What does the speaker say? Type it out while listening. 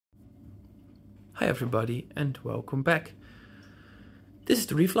Hi everybody and welcome back. This is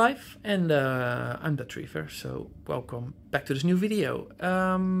the Reef Life and I'm Dutch Reefer, so welcome back to this new video.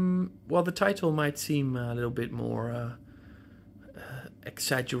 Well, the title might seem a little bit more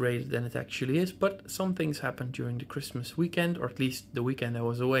exaggerated than it actually is, but some things happened during the Christmas weekend, or at least the weekend I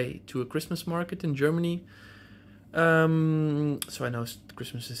was away to a Christmas market in Germany. So I know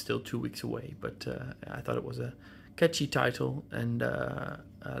Christmas is still 2 weeks away, but I thought it was a catchy title, and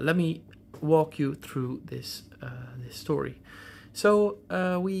let me walk you through this story. So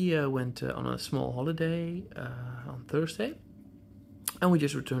we went on a small holiday on Thursday, and we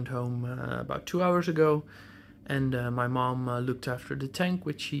just returned home about 2 hours ago. And my mom looked after the tank,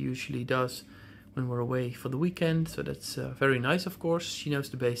 which she usually does when we're away for the weekend. So that's very nice, of course. She knows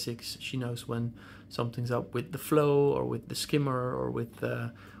the basics. She knows when something's up with the flow or with the skimmer or with,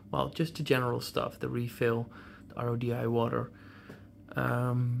 well, just the general stuff, the refill, the RODI water.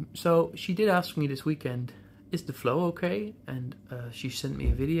 So she did ask me this weekend, is the flow okay? And she sent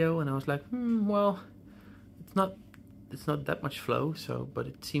me a video, and I was like, well, it's not that much flow, so, but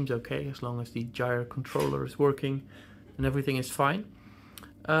it seems okay as long as the Gyre controller is working and everything is fine.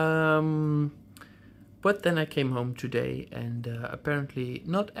 But then I came home today, and apparently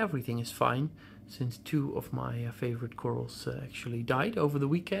not everything is fine, since two of my favorite corals actually died over the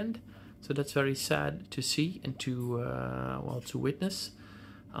weekend. So that's very sad to see and to well, to witness.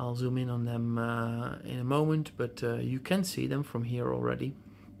 I'll zoom in on them in a moment, but you can see them from here already,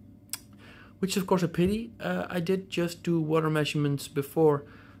 which is of course a pity. I did just do water measurements before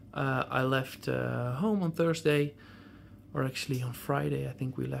I left home on Thursday, or actually on Friday. I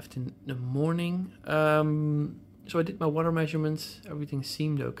think we left in the morning. So I did my water measurements. Everything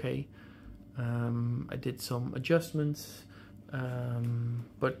seemed okay. I did some adjustments,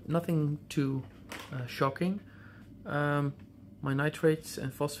 but nothing too shocking. My nitrates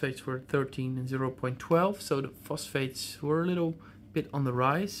and phosphates were 13 and 0.12, so the phosphates were a little bit on the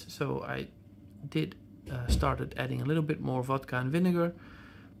rise. So I did started adding a little bit more vodka and vinegar,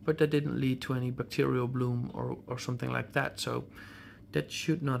 but that didn't lead to any bacterial bloom or something like that. So that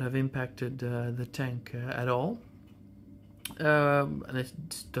should not have impacted the tank at all. And it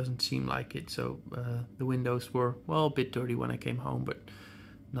doesn't seem like it. So the windows were, well, a bit dirty when I came home, but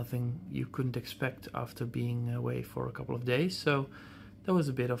nothing you couldn't expect after being away for a couple of days. So there was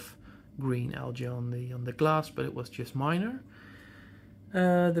a bit of green algae on the glass, but it was just minor.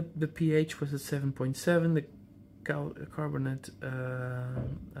 The pH was at 7.7. The carbonate, the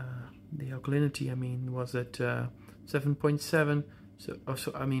alkalinity, I mean, was at 7.7. So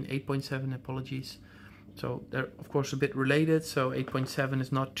I mean 8.7. Apologies. So they're of course a bit related. So 8.7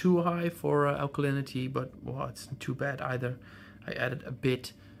 is not too high for alkalinity, but well, it's not too bad either. I added a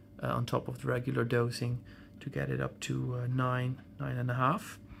bit on top of the regular dosing to get it up to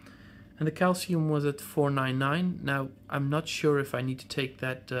 9.5. And the calcium was at 499. Now, I'm not sure if I need to take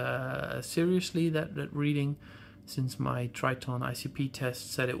that seriously, that reading, since my Triton ICP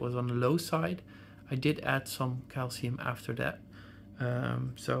test said it was on the low side. I did add some calcium after that.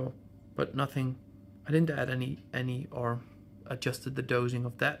 But nothing, I didn't add any or adjusted the dosing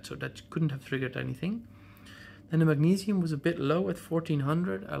of that, so that couldn't have triggered anything. Then the magnesium was a bit low at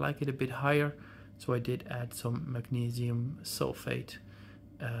 1400. I like it a bit higher, so I did add some magnesium sulfate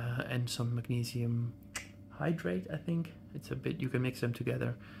and some magnesium hydrate. I think it's a bit, you can mix them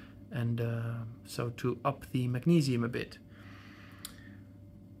together, and so to up the magnesium a bit.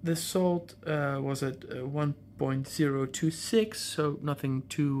 The salt was at 1.026, so nothing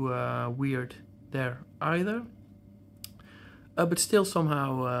too weird there either. But still,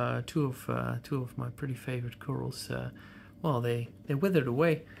 somehow two of my pretty favorite corals, well, they withered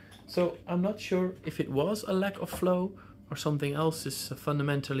away. So I'm not sure if it was a lack of flow or something else is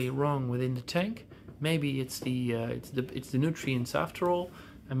fundamentally wrong within the tank. Maybe it's the nutrients after all.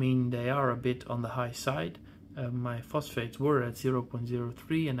 I mean, they are a bit on the high side. My phosphates were at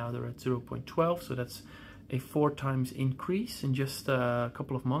 0.03 and now they're at 0.12, so that's a 4 times increase in just a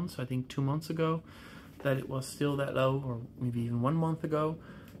couple of months. I think 2 months ago that it was still that low, or maybe even 1 month ago.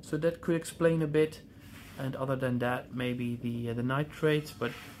 So that could explain a bit. And other than that, maybe the nitrates,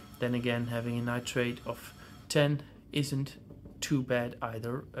 but then again, having a nitrate of 10 isn't too bad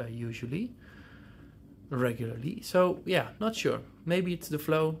either, usually, regularly. So yeah, not sure. Maybe it's the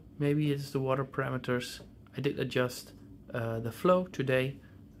flow, maybe it's the water parameters. I did adjust the flow today,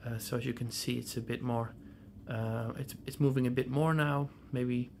 so as you can see, it's a bit more, it's moving a bit more now.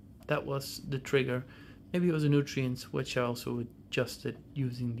 Maybe that was the trigger. Maybe it was the nutrients, which I also adjusted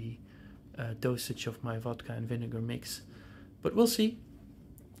using the dosage of my vodka and vinegar mix. But we'll see.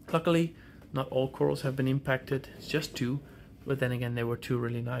 Luckily, not all corals have been impacted. It's just 2, but then again, they were 2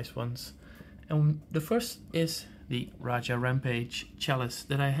 really nice ones. And the first is the Raja Rampage chalice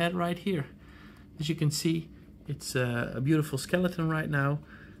that I had right here. As you can see, it's a beautiful skeleton right now,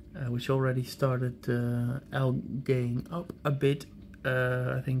 which already started algaing up a bit,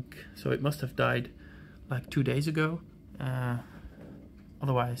 I think, so it must have died like 2 days ago.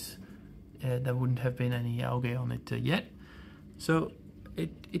 Otherwise, there wouldn't have been any algae on it yet. So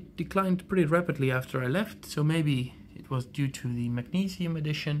it declined pretty rapidly after I left, so maybe it was due to the magnesium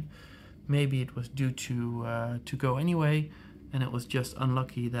addition, maybe it was due to go anyway, and it was just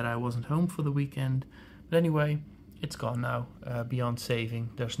unlucky that I wasn't home for the weekend. But anyway, it's gone now, beyond saving.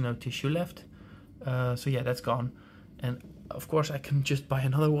 There's no tissue left, so yeah, that's gone. And of course I can just buy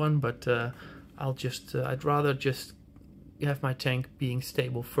another one, but I'd rather just have my tank being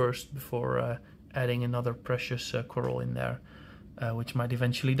stable first before adding another precious coral in there, which might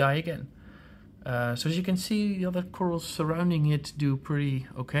eventually die again. So as you can see, the other corals surrounding it do pretty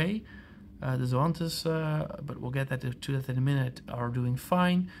okay. The zoanthus, but we'll get to that in a minute, are doing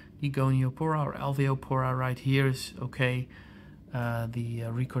fine. The goniopora or alveopora right here is okay. The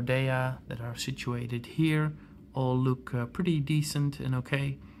ricordea that are situated here all look pretty decent and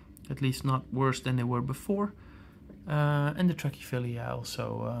okay, at least not worse than they were before. And the Trachyphilia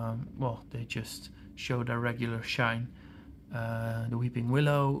also, well, they just show their regular shine. The weeping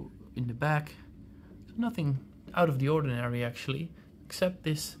willow in the back, so nothing out of the ordinary actually, except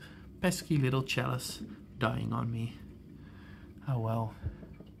this pesky little chalice dying on me. Oh well.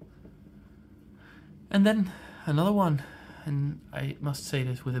 And then another one, and I must say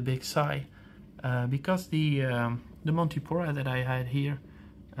this with a big sigh, because the Montipora that I had here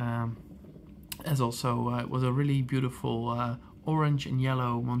as also it was a really beautiful orange and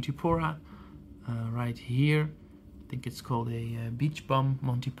yellow Montipora right here. I think it's called a beach bum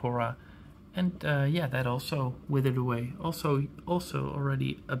Montipora, and yeah, that also withered away. Also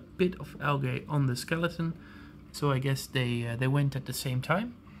already a bit of algae on the skeleton, so I guess they went at the same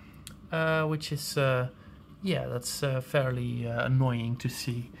time, which is yeah, that's fairly annoying to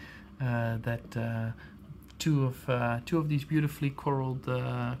see that two of these beautifully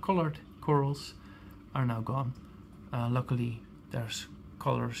colored corals are now gone. Luckily there's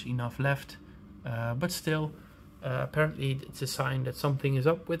colors enough left, but still apparently it's a sign that something is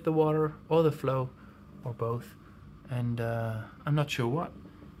up with the water or the flow or both, and I'm not sure what,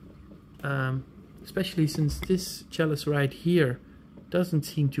 especially since this chalice right here doesn't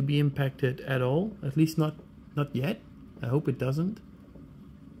seem to be impacted at all, at least not yet. I hope it doesn't.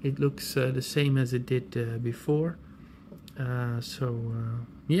 It looks the same as it did before, so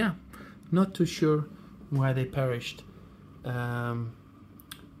yeah, not too sure why they perished, and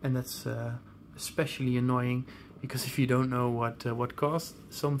that's especially annoying, because if you don't know what caused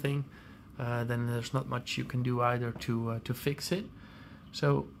something, then there's not much you can do either to fix it.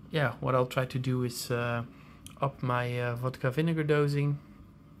 So yeah, what I'll try to do is up my vodka vinegar dosing,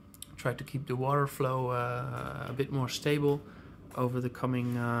 try to keep the water flow a bit more stable over the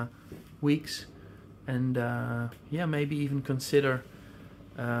coming weeks, and yeah, maybe even consider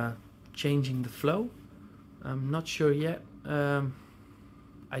changing the flow. I'm not sure yet.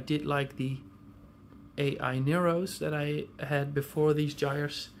 I did like the AI Neros that I had before these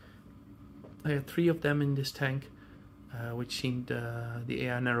gyres. I had 3 of them in this tank, which seemed the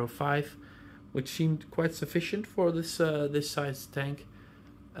AI Nero 5, which seemed quite sufficient for this this size tank,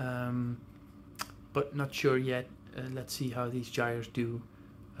 but not sure yet. Let's see how these gyres do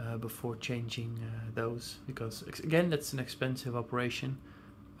before changing those, because again, that's an expensive operation,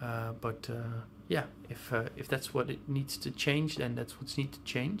 but yeah, if that's what it needs to change, then that's what's need to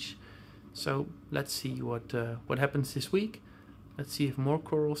change. So let's see what happens this week. Let's see if more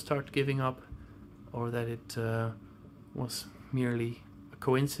corals start giving up, or that it was merely a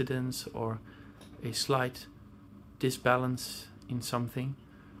coincidence or a slight disbalance in something,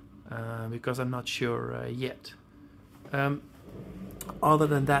 because I'm not sure yet. Other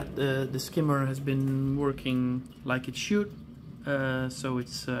than that, the skimmer has been working like it should, so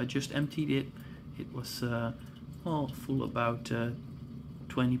it's just emptied it. It was well, full about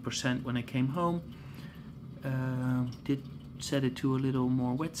 20% when I came home. Did set it to a little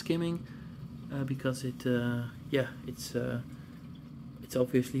more wet skimming, because it yeah, it's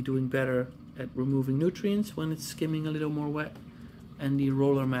obviously doing better at removing nutrients when it's skimming a little more wet, and the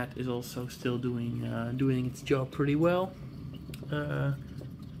roller mat is also still doing its job pretty well.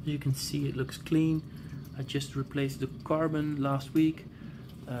 You can see it looks clean. I just replaced the carbon last week,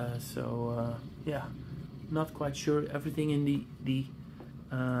 so yeah, not quite sure. Everything in the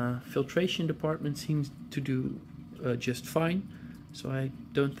filtration department seems to do just fine, so I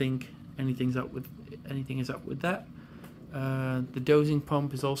don't think anything is up with that. The dosing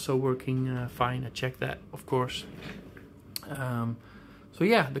pump is also working fine. I checked that, of course. So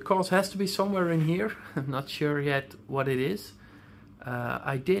yeah, the cause has to be somewhere in here. I'm not sure yet what it is.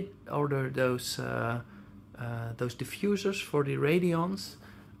 I did order those diffusers for the Radions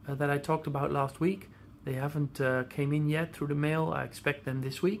that I talked about last week. They haven't came in yet through the mail. I expect them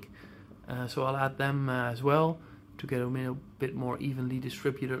this week. So I'll add them as well to get a bit more evenly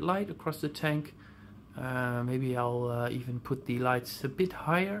distributed light across the tank. Maybe I'll even put the lights a bit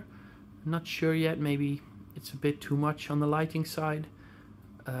higher. I'm not sure yet. Maybe it's a bit too much on the lighting side.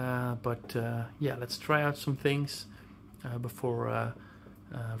 But yeah, let's try out some things before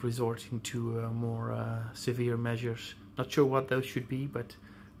resorting to more severe measures. Not sure what those should be, but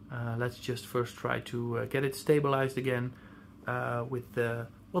let's just first try to get it stabilized again with the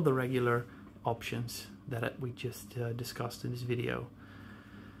regular options that we just discussed in this video.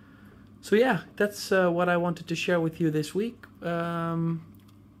 So yeah, that's what I wanted to share with you this week. I'm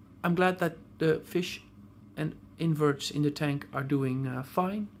glad that the fish and inverts in the tank are doing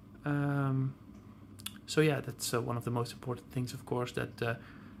fine. So yeah, that's one of the most important things, of course, that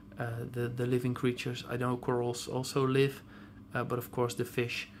the living creatures, I know corals also live, but of course the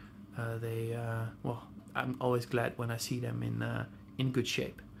fish, well, I'm always glad when I see them in good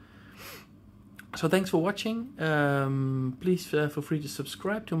shape. So thanks for watching. Please feel free to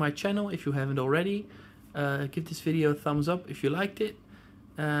subscribe to my channel if you haven't already. Give this video a thumbs up if you liked it.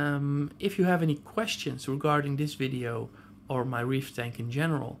 If you have any questions regarding this video or my reef tank in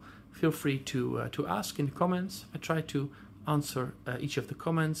general, feel free to ask in the comments. I try to answer each of the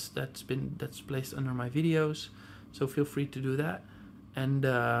comments that's placed under my videos, so feel free to do that. And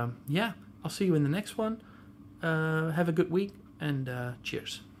yeah, I'll see you in the next one. Have a good week, and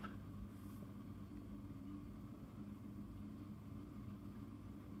cheers.